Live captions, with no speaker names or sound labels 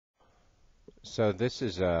So this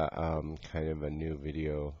is a kind of a new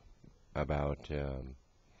video about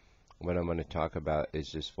what I'm going to talk about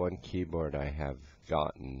is this one keyboard I have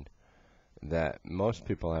gotten that most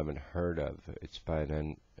people haven't heard of. It's by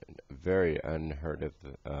a very unheard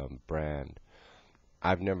of brand.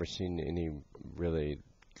 I've never seen any really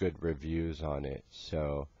good reviews on it,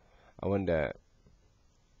 so I wanted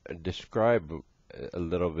to describe a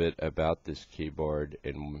little bit about this keyboard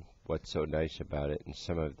and what's so nice about it and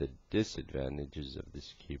some of the disadvantages of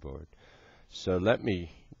this keyboard. So let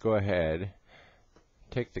me go ahead,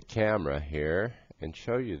 take the camera here and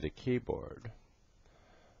show you the keyboard.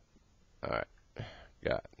 Alright,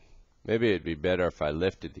 maybe it'd be better if I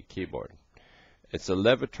lifted the keyboard. It's a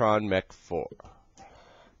Levetron Mech4.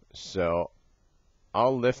 So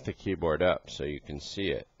I'll lift the keyboard up so you can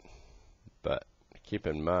see it, but keep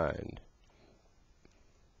in mind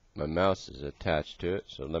my mouse is attached to it,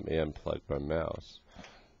 so let me unplug my mouse.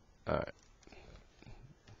 Alright.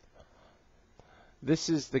 This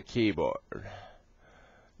is the keyboard.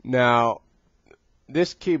 Now,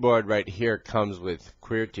 this keyboard right here comes with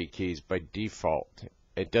QWERTY keys by default.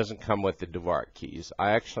 It doesn't come with the Dvorak keys.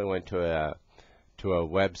 I actually went to a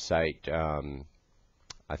website.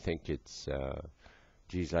 I think it's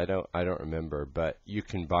geez, I don't remember, but you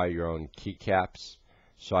can buy your own keycaps.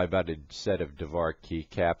 So I bought a set of Dvorak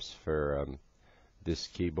keycaps for this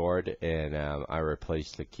keyboard, and I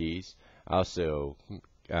replaced the keys. I also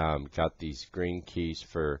got these green keys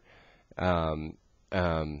for, I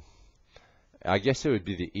guess it would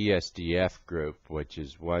be the ESDF group, which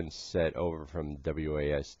is one set over from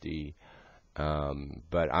WASD.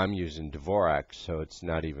 But I'm using Dvorak, so it's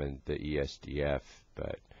not even the ESDF,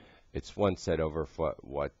 but it's one set over for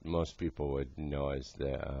what most people would know as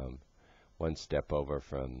the one step over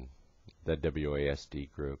from the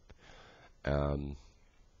WASD group.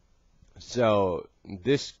 So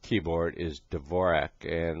this keyboard is Dvorak,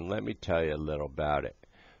 and let me tell you a little about it.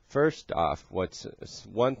 First off, what's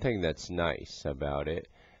one thing that's nice about it,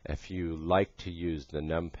 if you like to use the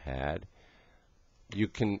numpad, you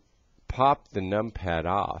can pop the numpad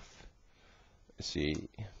off. See,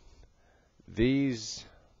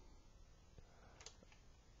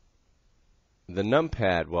 the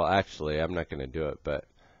numpad, well actually I'm not going to do it, but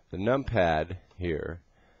the numpad here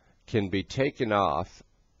can be taken off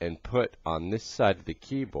and put on this side of the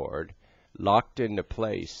keyboard, locked into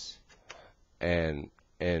place, and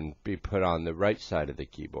be put on the right side of the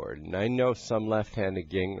keyboard. And I know some left-handed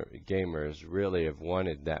gamers really have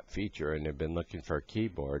wanted that feature and have been looking for a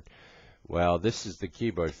keyboard. Well, this is the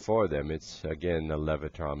keyboard for them. It's again the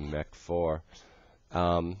Levetron Mech4.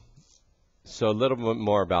 So a little bit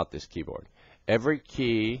more about this keyboard. Every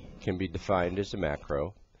key can be defined as a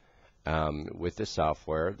macro with the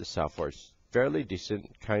software. The software is fairly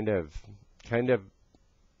decent, kind of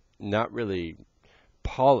not really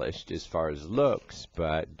polished as far as looks,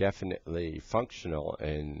 but definitely functional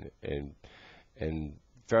and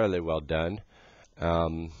fairly well done.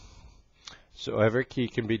 So every key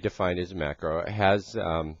can be defined as a macro. It has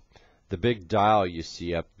the big dial you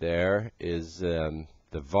see up there is the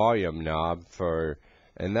volume knob for,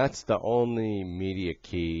 and that's the only media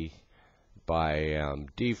key by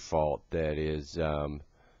default that is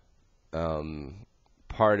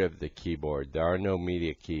part of the keyboard. There are no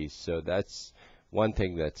media keys, so that's one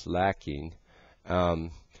thing that's lacking.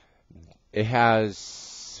 It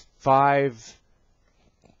has 5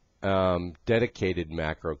 dedicated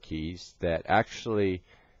macro keys that actually,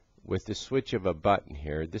 with the switch of a button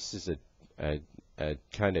here, this is a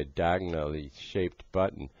kind of diagonally shaped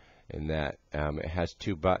button in that it has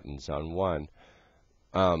 2 buttons on one.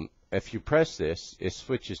 If you press this, it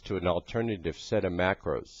switches to an alternative set of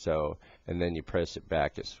macros. So, and then you press it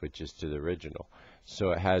back, it switches to the original.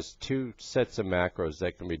 So it has 2 sets of macros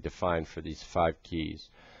that can be defined for these 5 keys.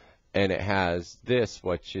 And it has this,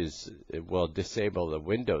 which is, it will disable the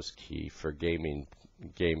Windows key for game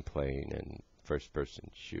playing and first-person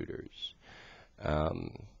shooters.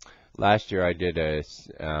 Last year I did a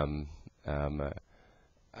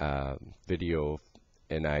video,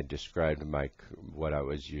 and I described what I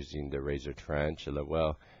was using, the Razer Tarantula.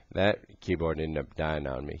 Well, that keyboard ended up dying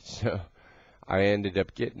on me, so I ended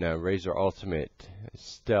up getting a Razer Ultimate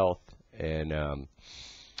Stealth, and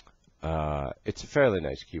it's a fairly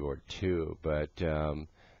nice keyboard too, but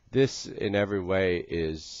this in every way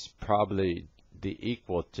is probably the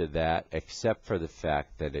equal to that, except for the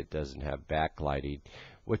fact that it doesn't have backlighting,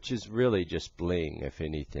 which is really just bling, if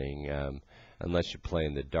anything, unless you play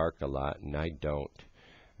in the dark a lot, and I don't.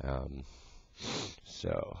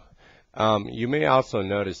 You may also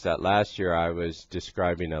notice that last year I was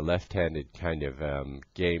describing a left-handed kind of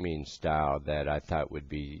gaming style that I thought would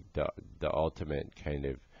be the ultimate kind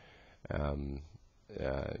of um,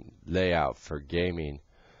 layout for gaming.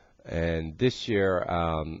 And this year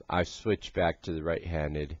I've switched back to the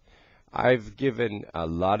right-handed. I've given a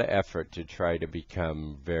lot of effort to try to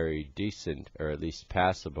become very decent, or at least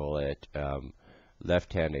passable, at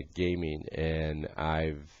left-handed gaming, and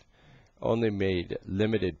I've only made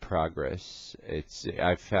limited progress.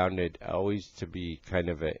 I've found it always to be kind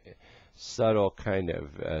of a subtle, kind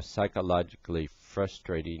of psychologically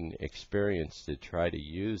frustrating experience to try to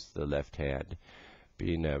use the left hand,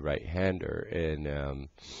 being a right-hander, and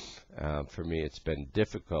for me it's been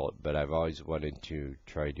difficult, but I've always wanted to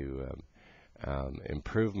try to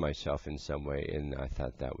improve myself in some way, and I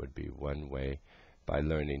thought that would be one way, by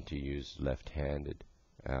learning to use left-handed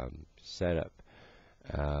setup.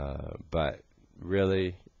 But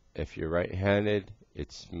really, if you're right-handed,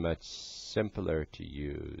 it's much simpler to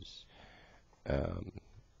use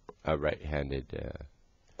a right-handed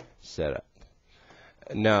setup.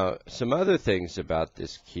 Now, some other things about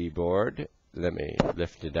this keyboard, let me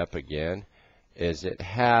lift it up again, is it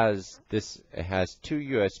has two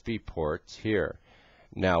USB ports here.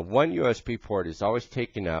 Now, one USB port is always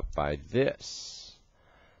taken up by this.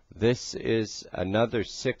 This is another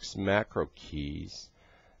 6 macro keys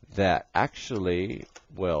that actually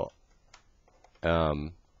will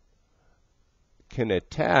can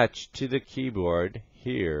attach to the keyboard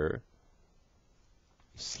here,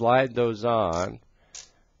 slide those on,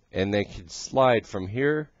 and they can slide from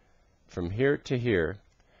here to here,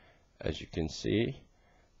 as you can see,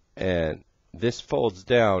 and this folds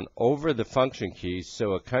down over the function keys,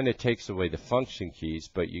 so it kind of takes away the function keys,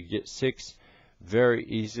 but you get 6 very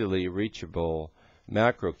easily reachable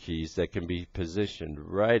macro keys that can be positioned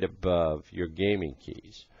right above your gaming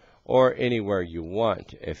keys, or anywhere you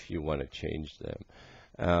want if you want to change them.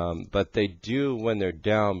 But they do, when they're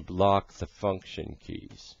down, block the function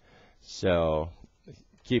keys. So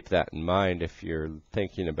keep that in mind if you're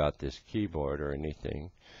thinking about this keyboard or anything.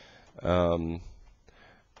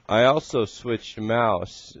 I also switched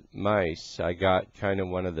mice. I got kind of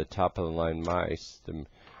one of the top of the line mice, the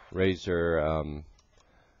Razer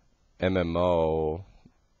MMO,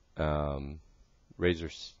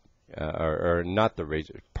 Razer, or not the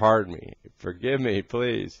Razer, pardon me, forgive me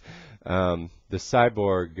please, the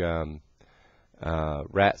Cyborg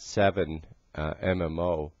Rat7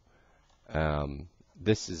 MMO.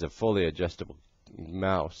 This is a fully adjustable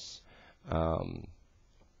mouse.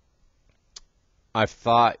 I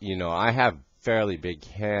thought, I have fairly big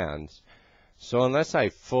hands, so unless I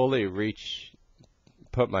fully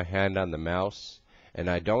put my hand on the mouse, and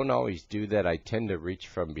I don't always do that, I tend to reach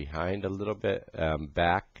from behind a little bit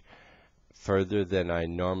back further than I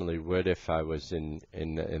normally would if I was in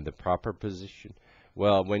the proper position.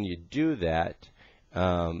 Well, when you do that,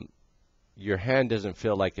 your hand doesn't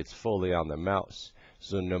feel like it's fully on the mouse,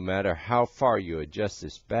 so no matter how far you adjust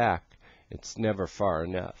this back, it's never far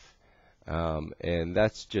enough. And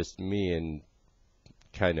that's just me in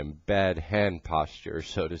kind of bad hand posture,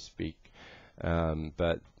 so to speak.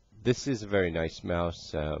 But this is a very nice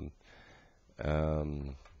mouse.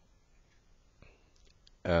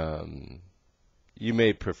 You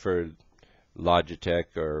may prefer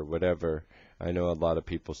Logitech or whatever. I know a lot of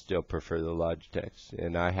people still prefer the Logitechs,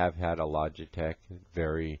 and I have had a Logitech,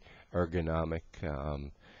 very ergonomic,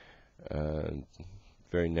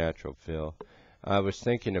 very natural feel. I was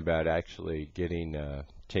thinking about actually getting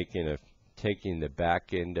taking the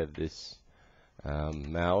back end of this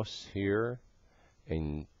mouse here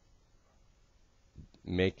and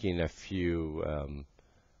making a few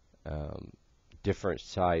different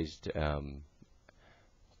sized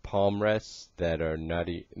palm rests that are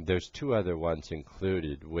there's 2 other ones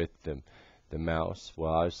included with the mouse.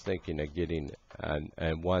 Well, I was thinking of getting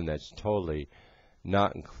one that's totally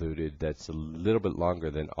not included, that's a little bit longer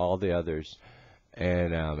than all the others,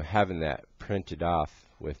 and having that printed off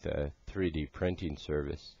with a 3D printing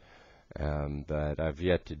service. But I've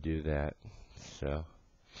yet to do that. So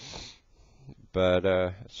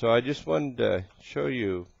I just wanted to show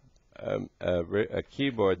you a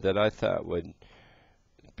keyboard that I thought would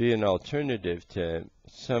be an alternative to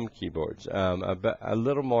some keyboards. A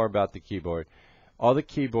little more about the keyboard. The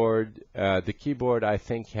keyboard I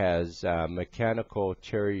think has mechanical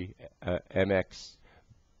Cherry MX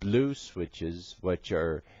blue switches, which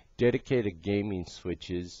are dedicated gaming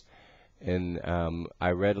switches, and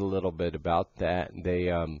I read a little bit about that.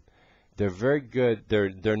 They're very good.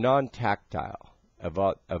 They're non-tactile. Of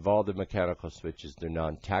all the mechanical switches, they're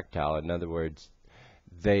non-tactile. In other words,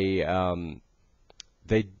 they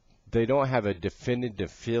they don't have a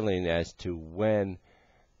definitive feeling as to when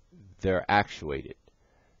they're actuated.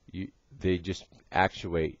 They just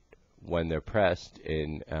actuate when they're pressed,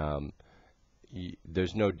 and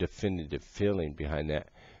there's no definitive feeling behind that.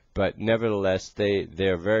 But nevertheless,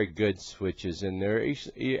 they're very good switches, and they're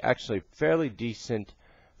actually fairly decent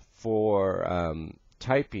for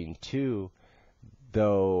typing too,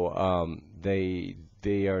 though they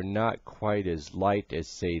are not quite as light as,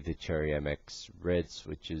 say, the Cherry MX red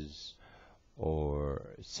switches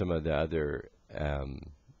or some of the other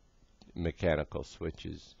mechanical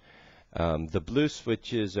switches. The blue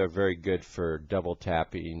switches are very good for double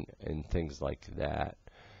tapping and things like that.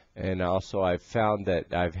 And also, I've found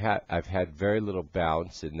that I've had very little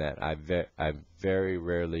bounce in that I've very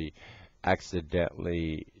rarely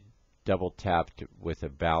accidentally double tapped with a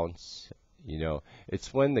bounce. You know,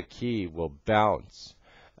 it's when the key will bounce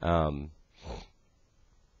off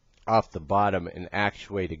the bottom and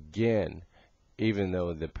actuate again, even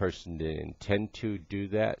though the person didn't intend to do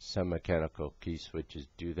that. Some mechanical key switches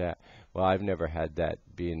do that. Well, I've never had that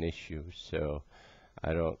be an issue, so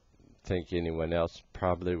I don't think anyone else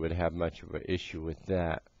probably would have much of an issue with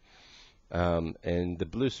that. And the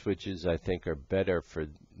blue switches, I think, are better for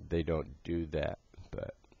they don't do that.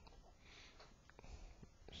 But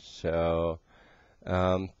so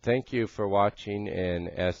thank you for watching. And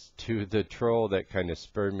as to the troll that kind of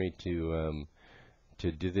spurred me to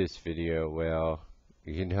do this video, well,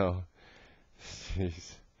 you know,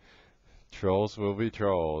 trolls will be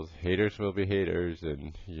trolls, haters will be haters,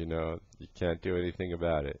 and you know, you can't do anything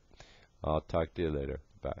about it. I'll talk to you later.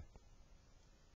 Bye.